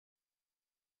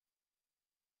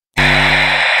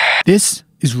This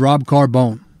is Rob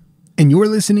Carbone, and you're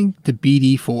listening to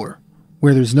BD4,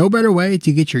 where there's no better way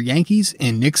to get your Yankees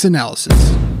and Knicks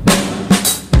analysis.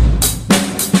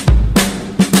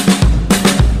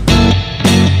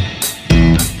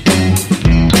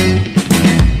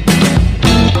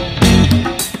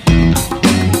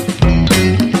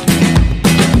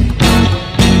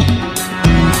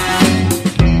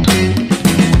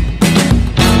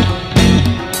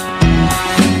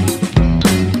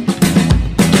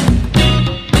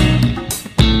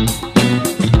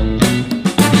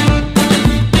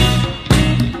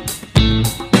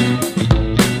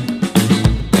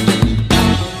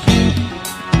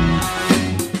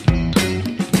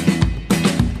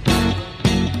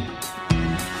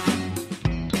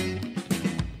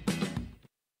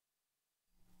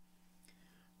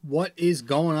 What is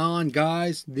going on,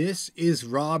 guys? This is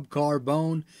Rob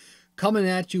Carbone coming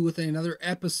at you with another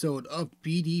episode of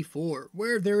BD4,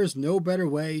 where there is no better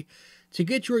way to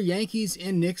get your Yankees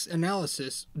and Knicks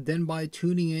analysis than by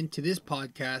tuning in to this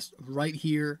podcast right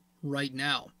here, right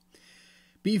now.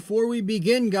 Before we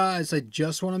begin, guys, I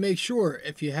just want to make sure,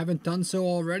 if you haven't done so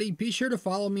already, be sure to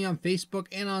follow me on Facebook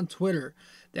and on Twitter.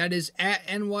 That is at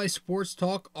NY Sports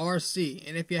Talk RC.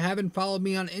 And if you haven't followed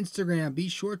me on Instagram, be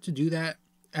sure to do that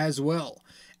as well,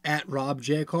 at Rob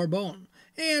J. Carbone.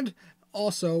 And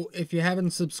also, if you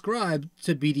haven't subscribed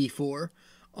to BD4,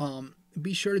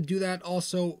 be sure to do that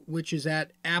also, which is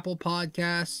at Apple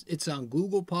Podcasts. It's on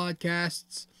Google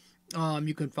Podcasts.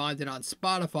 You can find it on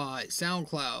Spotify,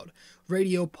 SoundCloud,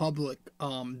 Radio Public.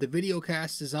 The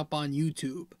videocast is up on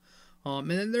YouTube.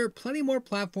 And then there are plenty more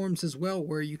platforms as well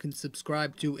where you can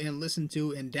subscribe to and listen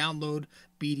to and download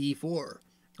BD4.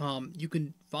 You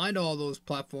can find all those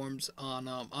platforms on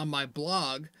my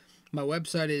blog. My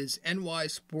website is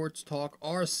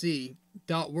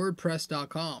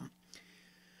nysportstalkrc.wordpress.com.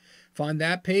 Find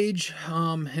that page,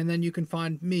 and then you can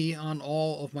find me on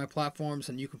all of my platforms,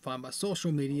 and you can find my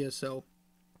social media. So,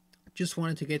 just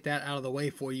wanted to get that out of the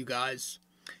way for you guys.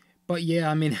 But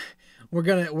yeah, I mean, we're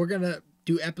gonna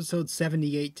do episode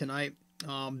 78 tonight.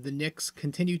 The Knicks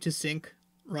continue to sink,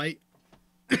 right?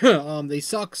 They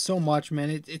suck so much,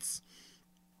 man. It's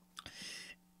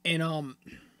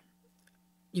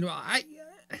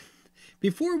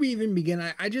before we even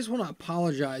begin, I just want to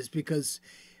apologize because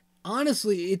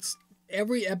honestly, it's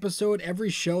every episode, every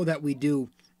show that we do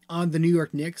on the New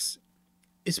York Knicks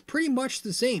is pretty much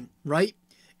the same, right?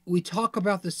 We talk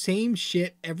about the same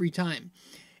shit every time.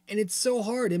 And it's so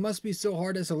hard. It must be so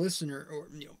hard as a listener, or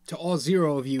to all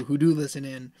zero of you who do listen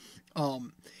in.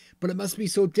 But it must be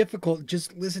so difficult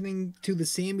just listening to the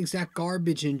same exact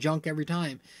garbage and junk every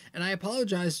time. And I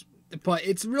apologize, but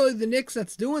it's really the Knicks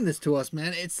that's doing this to us,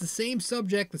 man. It's the same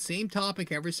subject, the same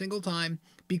topic every single time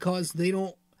because they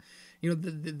don't,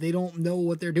 they don't know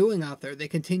what they're doing out there. They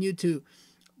continue to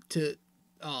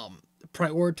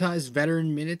prioritize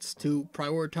veteran minutes, to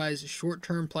prioritize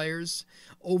short-term players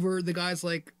over the guys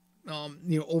like,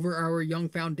 over our young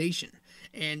foundation.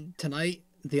 And tonight,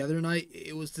 the other night,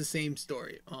 it was the same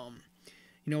story.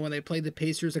 When they played the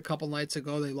Pacers a couple nights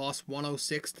ago, they lost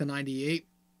 106-98.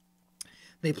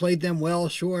 They played them well,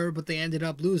 sure, but they ended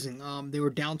up losing. They were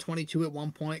down 22 at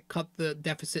one point, cut the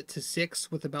deficit to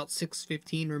 6 with about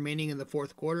 6:15 remaining in the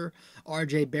fourth quarter.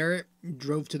 R.J. Barrett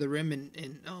drove to the rim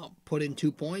and put in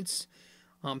 2 points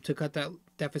to cut that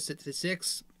deficit to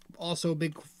 6. Also, a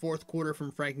big fourth quarter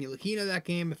from Frank Ntilikina that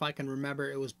game. If I can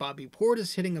remember, it was Bobby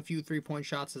Portis hitting a few three-point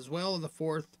shots as well in the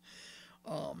fourth.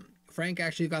 Frank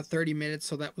actually got 30 minutes,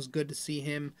 so that was good to see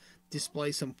him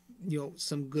display some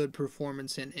good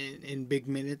performance in big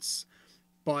minutes.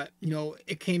 But,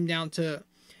 it came down to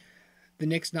the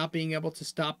Knicks not being able to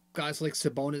stop guys like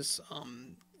Sabonis.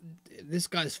 This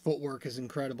guy's footwork is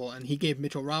incredible, and he gave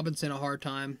Mitchell Robinson a hard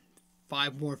time.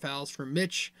 5 more fouls for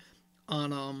Mitch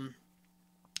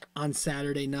on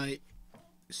Saturday night.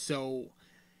 So,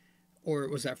 or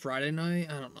was that Friday night?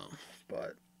 I don't know.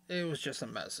 But it was just a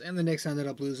mess. And the Knicks ended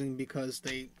up losing because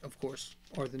they, of course,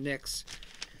 are the Knicks.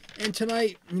 And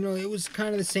tonight, it was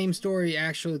kind of the same story,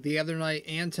 actually, the other night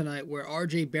and tonight, where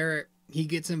R.J. Barrett, he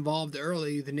gets involved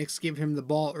early. The Knicks give him the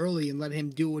ball early and let him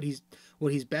do what he's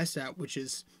best at, which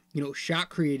is, shot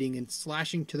creating and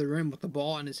slashing to the rim with the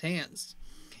ball in his hands.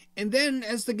 And then,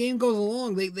 as the game goes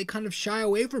along, they kind of shy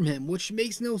away from him, which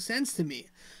makes no sense to me.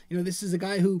 This is a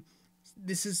guy who,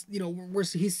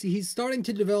 he's starting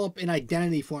to develop an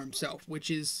identity for himself, which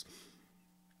is,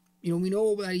 we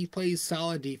know that he plays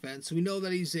solid defense. We know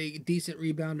that he's a decent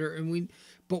rebounder,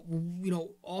 but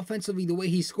offensively, the way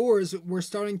he scores, we're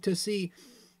starting to see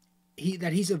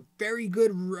he's a very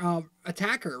good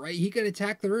attacker, right? He can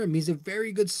attack the rim. He's a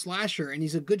very good slasher, and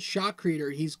he's a good shot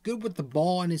creator. He's good with the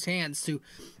ball in his hands to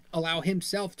allow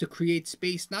himself to create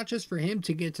space, not just for him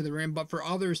to get to the rim, but for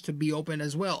others to be open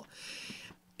as well.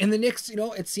 And the Knicks,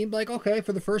 it seemed like, okay,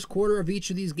 for the first quarter of each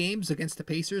of these games against the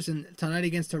Pacers and tonight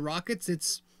against the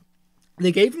Rockets,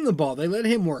 they gave him the ball. They let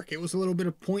him work. It was a little bit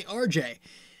of point RJ.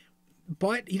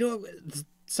 But, the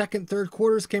second, third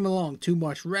quarters came along. Too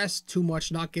much rest, too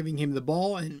much not giving him the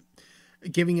ball, and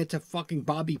giving it to fucking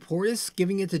Bobby Portis,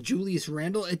 giving it to Julius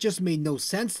Randle. It just made no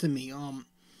sense to me.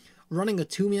 Running a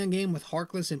two-man game with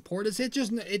Harkless and Portis,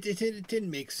 it didn't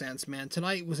make sense, man.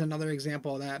 Tonight was another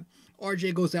example of that.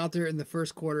 RJ goes out there in the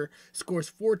first quarter, scores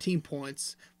 14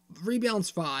 points, rebounds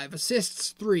 5,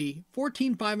 assists 3,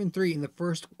 14, 5, and 3 in the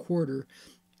first quarter.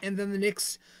 And then the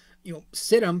Knicks,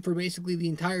 sit him for basically the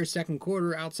entire second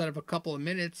quarter outside of a couple of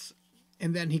minutes.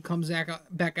 And then he comes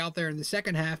back out there in the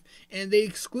second half, and they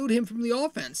exclude him from the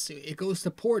offense. It goes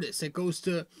to Portis. It goes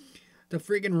to the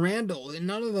friggin' Randall, and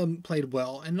none of them played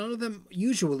well, and none of them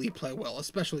usually play well,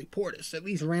 especially Portis. At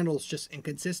least Randall's just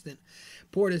inconsistent.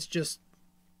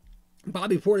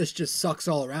 Bobby Portis just sucks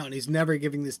all around. He's never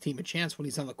giving this team a chance when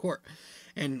he's on the court.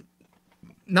 And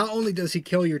not only does he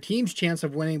kill your team's chance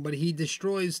of winning, but he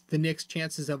destroys the Knicks'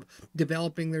 chances of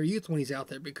developing their youth when he's out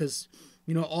there because,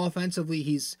 offensively,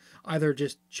 he's either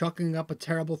just chucking up a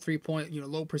terrible three-point,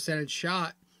 low percentage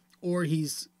shot, or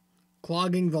he's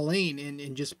clogging the lane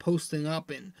and just posting up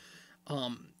and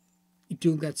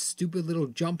doing that stupid little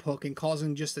jump hook and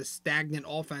causing just a stagnant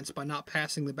offense by not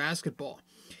passing the basketball.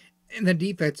 And then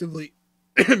defensively,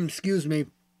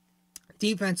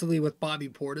 defensively with Bobby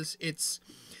Portis, it's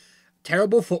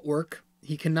terrible footwork.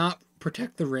 He cannot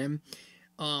protect the rim,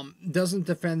 doesn't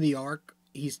defend the arc.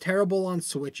 He's terrible on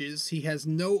switches. He has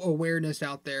no awareness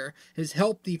out there. His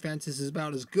help defense is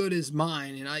about as good as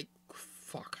mine, and I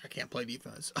can't play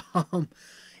defense.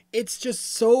 It's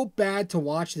just so bad to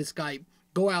watch this guy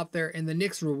go out there, and the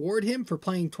Knicks reward him for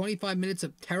playing 25 minutes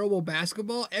of terrible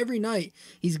basketball every night.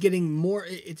 He's getting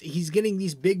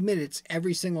these big minutes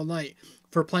every single night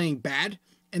for playing bad,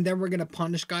 and then we're going to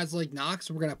punish guys like Knox.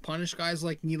 We're going to punish guys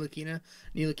like Ntilikina.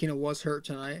 Ntilikina was hurt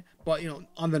tonight, but,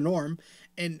 on the norm.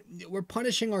 And we're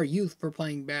punishing our youth for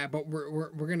playing bad, but we're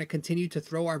going to continue to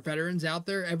throw our veterans out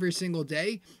there every single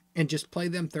day and just play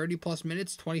them 30-plus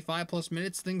minutes, 25-plus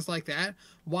minutes, things like that.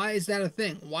 Why is that a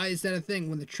thing? Why is that a thing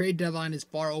when the trade deadline is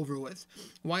far over with?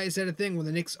 Why is that a thing when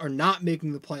the Knicks are not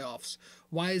making the playoffs?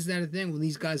 Why is that a thing when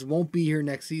these guys won't be here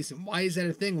next season? Why is that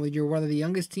a thing when you're one of the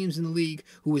youngest teams in the league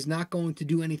who is not going to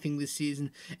do anything this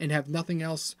season and have nothing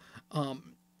else,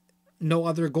 no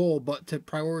other goal but to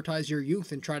prioritize your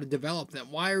youth and try to develop them?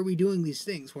 Why are we doing these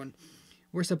things when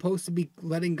we're supposed to be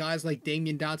letting guys like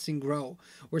Damian Dotson grow?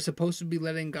 We're supposed to be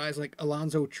letting guys like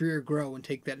Alonzo Trier grow and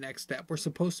take that next step. We're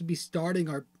supposed to be starting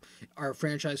our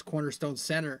franchise cornerstone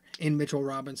center in Mitchell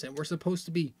Robinson. We're supposed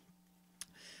to be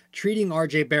treating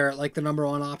RJ Barrett like the number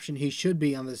one option he should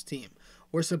be on this team.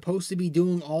 We're supposed to be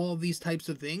doing all of these types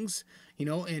of things,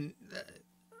 and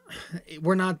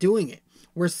we're not doing it.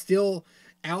 We're still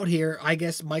out here. I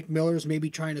guess Mike Miller's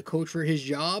maybe trying to coach for his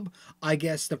job. I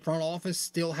guess the front office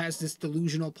still has this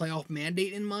delusional playoff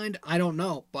mandate in mind. I don't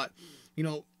know, but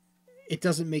it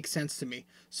doesn't make sense to me.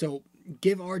 So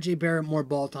give RJ Barrett more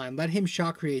ball time. Let him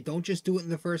shot create. Don't just do it in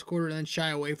the first quarter and then shy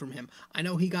away from him. I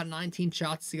know he got 19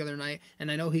 shots the other night,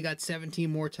 and I know he got 17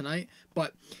 more tonight,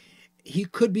 but he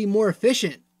could be more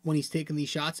efficient when he's taking these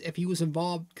shots if he was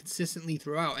involved consistently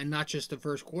throughout and not just the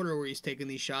first quarter where he's taking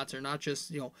these shots, or not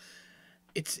just,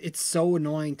 it's so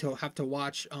annoying to have to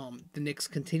watch the Knicks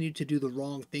continue to do the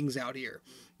wrong things out here.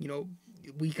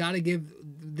 We got to give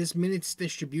this minutes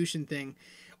distribution thing.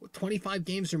 25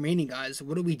 games remaining, guys.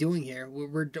 What are we doing here?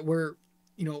 We're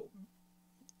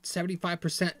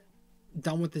 75%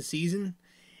 done with the season,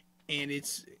 and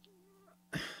it's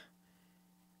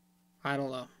I don't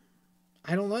know.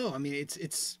 I mean,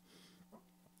 it's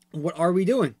what are we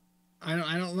doing? I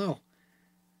don't know.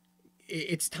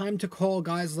 It's time to call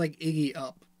guys like Iggy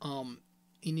up. And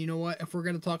you know what? If we're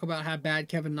going to talk about how bad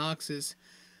Kevin Knox is,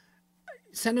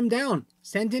 send him down.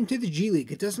 Send him to the G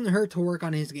League. It doesn't hurt to work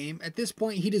on his game. At this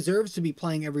point, he deserves to be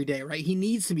playing every day, right? He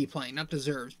needs to be playing. Not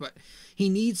deserves, but he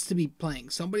needs to be playing.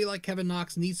 Somebody like Kevin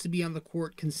Knox needs to be on the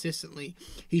court consistently.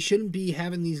 He shouldn't be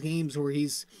having these games where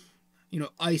he's,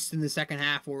 iced in the second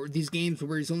half, or these games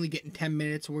where he's only getting 10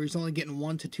 minutes, where he's only getting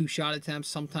 1 to 2 shot attempts,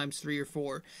 sometimes 3 or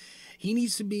 4. He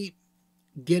needs to be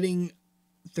getting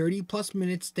 30-plus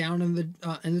minutes down in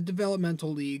the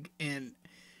developmental league and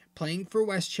playing for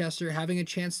Westchester, having a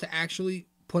chance to actually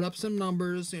put up some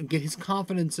numbers and get his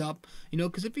confidence up,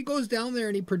 because if he goes down there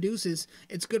and he produces,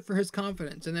 it's good for his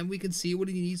confidence. And then we can see what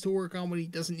he needs to work on, what he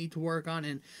doesn't need to work on.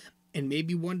 And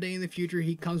maybe one day in the future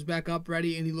he comes back up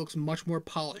ready and he looks much more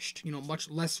polished, much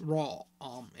less raw.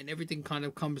 And everything kind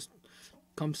of comes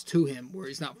to him where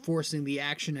he's not forcing the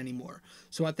action anymore.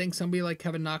 So I think somebody like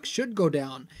Kevin Knox should go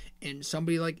down, and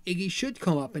somebody like Iggy should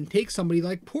come up and take somebody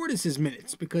like Portis's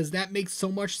minutes, because that makes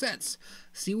so much sense.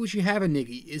 See what you have in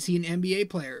Iggy. Is he an NBA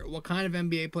player? What kind of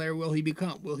NBA player will he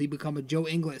become? Will he become a Joe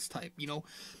Ingles type?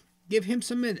 Give him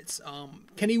some minutes.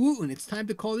 Kenny Wooten, it's time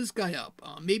to call this guy up.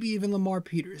 Maybe even Lamar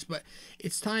Peters, but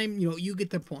it's time, you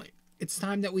get the point. It's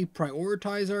time that we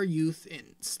prioritize our youth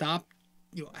and stop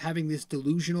having this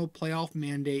delusional playoff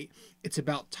mandate. It's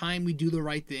about time we do the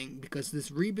right thing, because this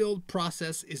rebuild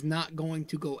process is not going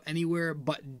to go anywhere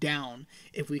but down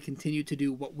if we continue to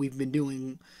do what we've been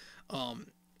doing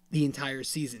the entire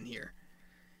season here.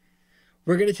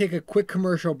 We're going to take a quick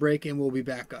commercial break and we'll be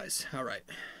back, guys. All right.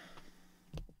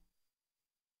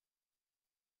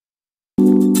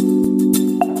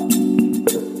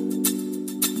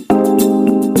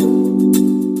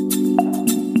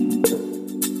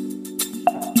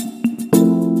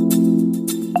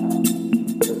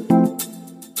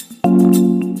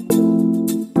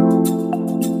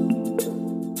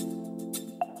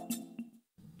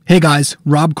 Hey guys,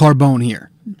 Rob Carbone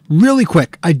here. Really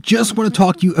quick, I just want to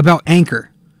talk to you about Anchor.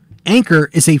 Anchor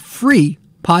is a free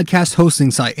podcast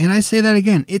hosting site, and I say that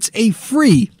again, it's a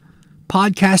free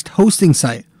podcast hosting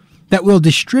site that will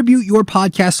distribute your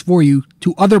podcast for you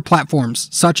to other platforms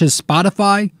such as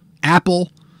Spotify,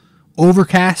 Apple,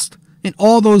 Overcast, and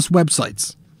all those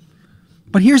websites.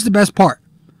 But here's the best part.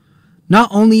 Not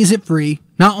only is it free,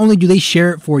 not only do they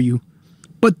share it for you,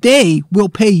 but they will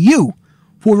pay you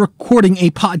for recording a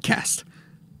podcast.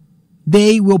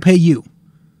 They will pay you.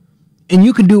 And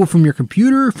you can do it from your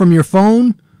computer, from your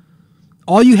phone.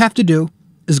 All you have to do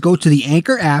is go to the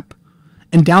Anchor app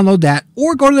and download that,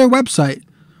 or go to their website,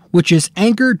 which is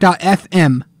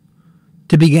anchor.fm,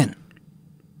 to begin.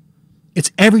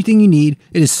 It's everything you need.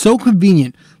 It is so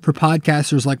convenient for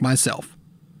podcasters like myself.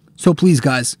 So please,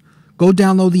 guys, go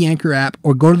download the Anchor app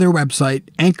or go to their website,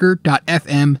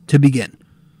 anchor.fm, to begin.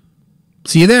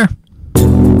 See you there.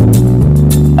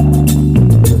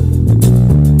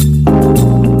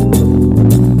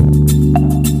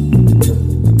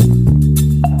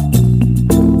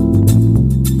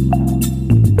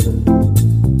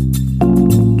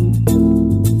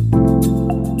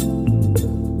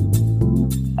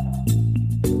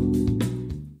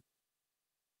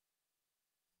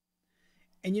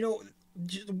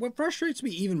 And what frustrates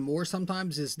me even more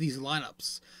sometimes is these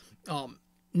lineups.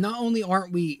 Not only are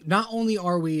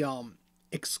we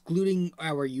excluding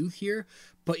our youth here,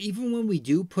 but even when we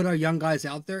do put our young guys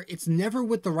out there, it's never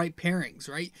with the right pairings,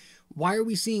 right? Why are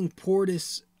we seeing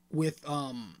Portis with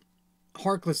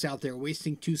Harkless out there,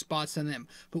 wasting 2 spots on them?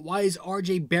 But why is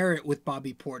RJ Barrett with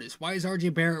Bobby Portis? Why is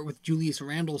RJ Barrett with Julius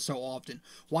Randle so often?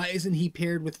 Why isn't he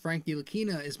paired with Frankie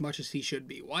Ntilikina as much as he should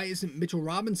be? Why isn't Mitchell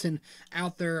Robinson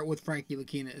out there with Frankie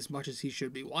Ntilikina as much as he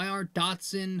should be? Why aren't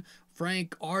Dotson,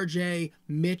 Frank, RJ,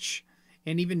 Mitch,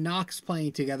 and even Knox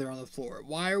playing together on the floor?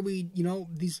 Why are we,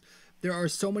 there are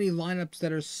so many lineups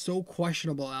that are so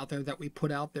questionable out there that we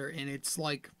put out there, and it's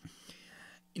like,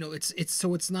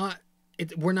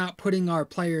 we're not putting our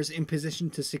players in position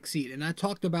to succeed. And I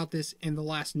talked about this in the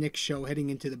last Knicks show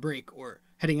heading into the break, or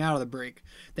heading out of the break,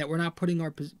 that we're not putting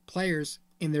our players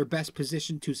in their best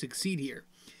position to succeed here.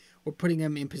 We're putting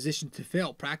them in position to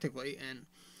fail practically. And,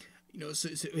 so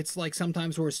it's like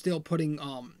sometimes we're still putting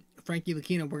Frankie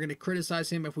Ntilikina, we're going to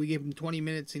criticize him if we give him 20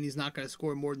 minutes and he's not going to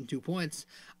score more than 2 points.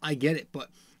 I get it,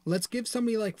 but let's give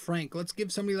somebody like Frank, let's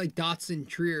give somebody like Dotson,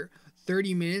 Trier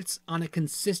 30 minutes on a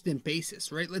consistent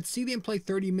basis, right? Let's see them play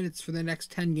 30 minutes for the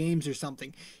next 10 games or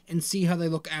something and see how they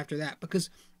look after that. Because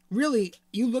really,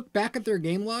 you look back at their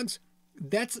game logs,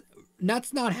 that's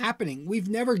not happening. We've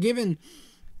never given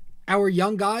our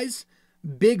young guys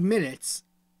big minutes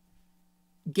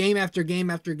game after game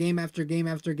after game after game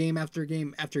after game after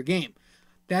game after game.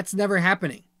 That's never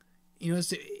happening.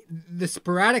 So the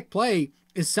sporadic play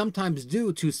is sometimes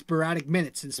due to sporadic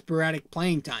minutes and sporadic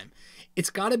playing time.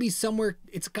 It's got to be somewhere.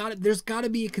 There's got to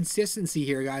be a consistency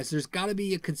here, guys. There's got to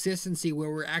be a consistency where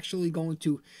we're actually going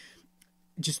to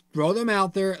just throw them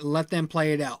out there and let them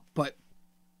play it out. But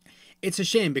it's a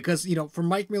shame because, from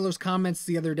Mike Miller's comments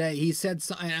the other day, he said,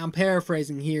 and I'm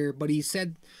paraphrasing here, but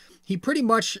he pretty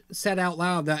much said out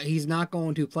loud that he's not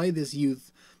going to play this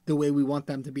youth the way we want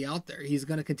them to be out there. He's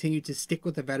going to continue to stick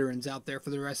with the veterans out there for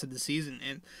the rest of the season.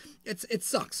 And it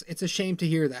sucks. It's a shame to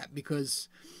hear that because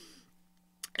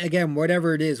again,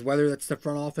 whatever it is, whether that's the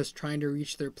front office trying to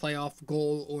reach their playoff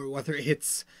goal or whether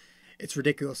it's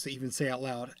ridiculous to even say out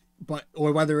loud, but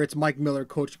or whether it's Mike Miller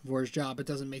coaching for his job, it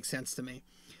doesn't make sense to me.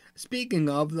 Speaking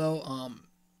of though,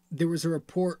 there was a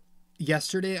report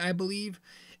yesterday, I believe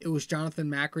it was Jonathan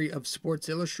Macri of Sports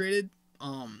Illustrated,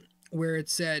 where it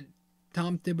said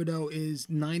Tom Thibodeau is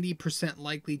 90%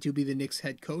 likely to be the Knicks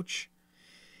head coach.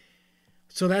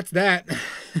 So that's that.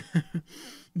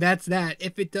 That's that.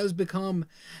 If it does become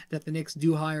that the Knicks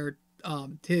do hire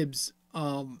Tibbs,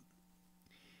 I'm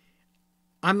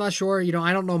not sure.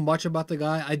 I don't know much about the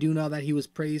guy. I do know that he was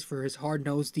praised for his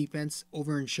hard-nosed defense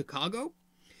over in Chicago.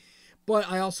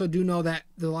 But I also do know that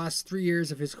the last 3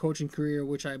 years of his coaching career,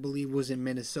 which I believe was in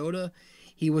Minnesota,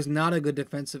 he was not a good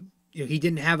defensive. He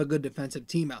didn't have a good defensive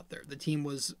team out there. The team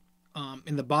was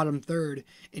in the bottom third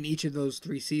in each of those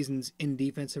 3 seasons in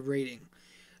defensive rating.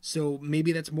 So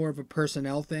maybe that's more of a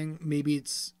personnel thing. Maybe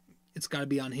it's got to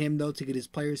be on him though to get his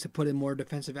players to put in more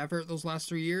defensive effort those last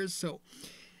 3 years. So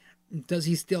does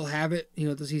he still have it?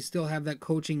 Does he still have that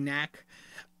coaching knack?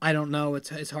 I don't know.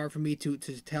 It's hard for me to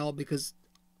tell because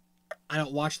I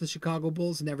don't watch the Chicago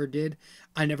Bulls. Never did.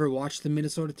 I never watched the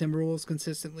Minnesota Timberwolves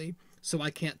consistently, so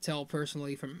I can't tell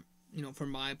personally from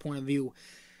my point of view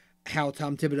how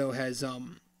Tom Thibodeau has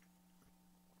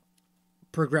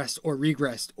progressed or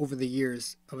regressed over the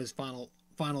years of his final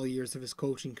years of his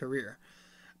coaching career.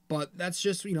 But that's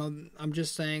just, I'm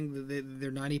just saying that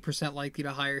they're 90% likely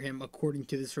to hire him according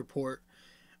to this report.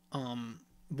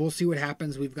 We'll see what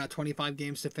happens. We've got 25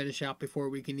 games to finish out before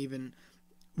we can even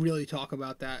really talk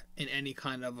about that in any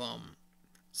kind of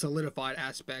solidified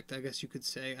aspect, I guess you could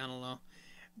say. I don't know.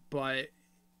 But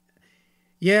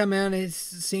yeah, man, it's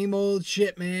same old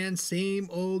shit, man. Same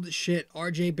old shit.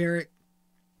 RJ Barrett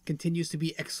continues to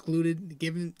be excluded.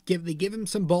 They give him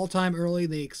some ball time early.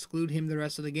 They exclude him the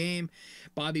rest of the game.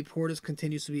 Bobby Portis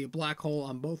continues to be a black hole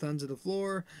on both ends of the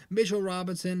floor. Mitchell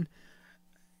Robinson,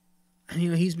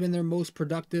 he's been their most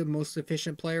productive, most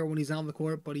efficient player when he's on the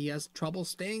court, but he has trouble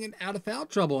staying out of foul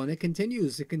trouble, and it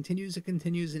continues.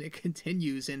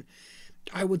 And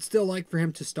I would still like for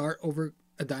him to start over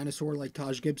a dinosaur like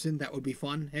Taj Gibson. That would be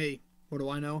fun. Hey, what do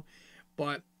I know?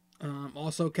 But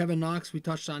also Kevin Knox, we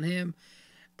touched on him.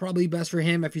 Probably best for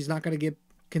him if he's not going to get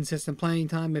consistent playing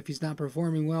time, if he's not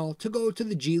performing well, to go to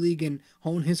the G League and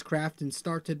hone his craft and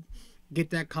start to get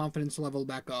that confidence level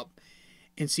back up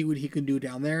and see what he can do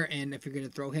down there. And if you're going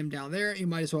to throw him down there, you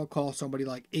might as well call somebody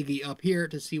like Iggy up here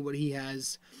to see what he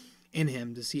has in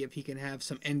him, to see if he can have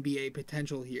some NBA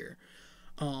potential here.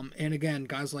 And again,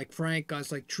 guys like Frank,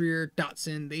 guys like Trier,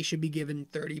 Dotson, they should be given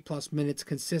 30-plus minutes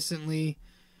consistently,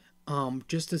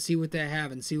 just to see what they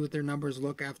have and see what their numbers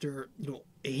look after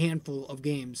a handful of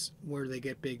games where they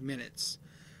get big minutes.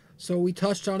 So we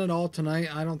touched on it all tonight.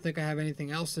 I don't think I have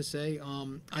anything else to say.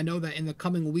 I know that in the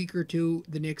coming week or two,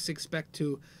 the Knicks expect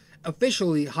to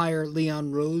officially hire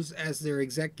Leon Rose as their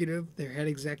head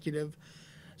executive.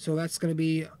 So that's going to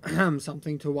be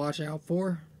something to watch out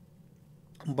for.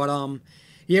 But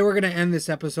yeah, we're going to end this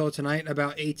episode tonight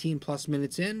about 18 plus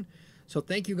minutes in. So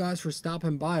thank you guys for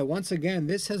stopping by. Once again,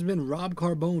 this has been Rob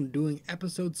Carbone doing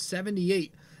episode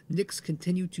 78. Knicks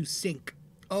continue to sink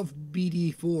of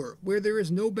BD4, where there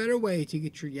is no better way to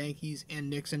get your Yankees and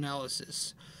Knicks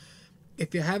analysis.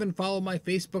 If you haven't followed my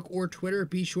Facebook or Twitter,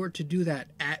 be sure to do that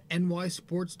at NY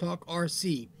Sports Talk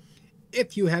RC.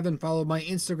 If you haven't followed my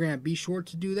Instagram, be sure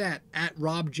to do that at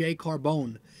Rob J.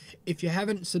 Carbone. If you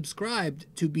haven't subscribed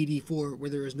to BD4, where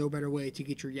there is no better way to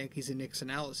get your Yankees and Knicks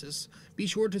analysis, be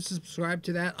sure to subscribe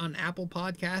to that on Apple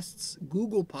Podcasts,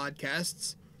 Google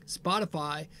Podcasts,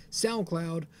 Spotify,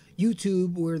 SoundCloud,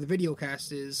 YouTube, where the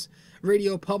videocast is,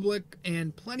 Radio Public,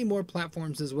 and plenty more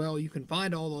platforms as well. You can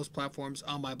find all those platforms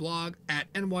on my blog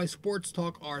at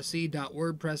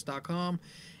nysportstalkrc.wordpress.com.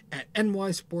 At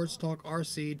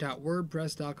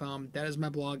nysportstalkrc.wordpress.com. That is my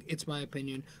blog. It's my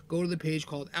opinion. Go to the page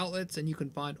called Outlets, and you can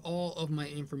find all of my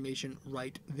information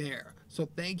right there. So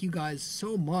thank you guys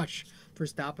so much for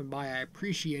stopping by. I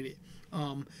appreciate it.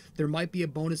 There might be a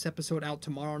bonus episode out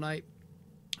tomorrow night.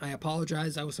 I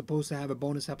apologize. I was supposed to have a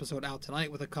bonus episode out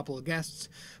tonight with a couple of guests,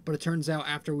 but it turns out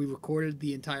after we recorded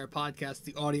the entire podcast,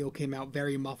 the audio came out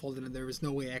very muffled, and there was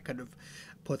no way I could have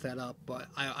put that up. But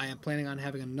I am planning on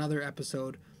having another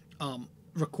episode,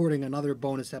 recording another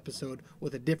bonus episode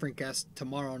with a different guest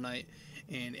tomorrow night,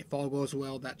 and if all goes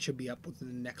well, that should be up within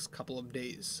the next couple of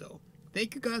days. So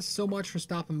thank you guys so much for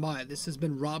stopping by. This has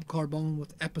been Rob Carbone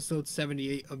with episode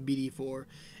 78 of BD4,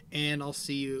 and I'll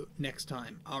see you next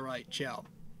time. All right, ciao.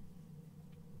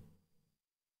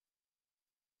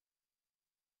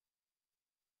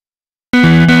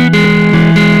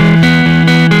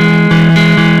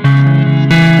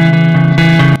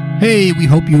 hey, we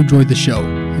hope you enjoyed the show.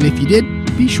 And if you did,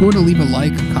 be sure to leave a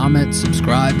like, comment,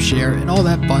 subscribe, share, and all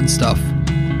that fun stuff.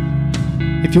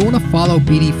 If you want to follow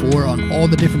BD4 on all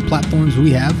the different platforms we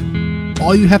have,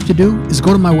 all you have to do is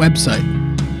go to my website,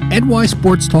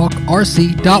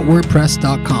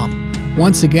 nysportstalkrc.wordpress.com.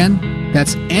 Once again,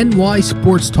 that's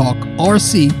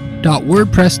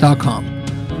nysportstalkrc.wordpress.com.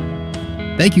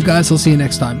 Thank you guys. I'll see you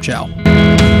next time. Ciao.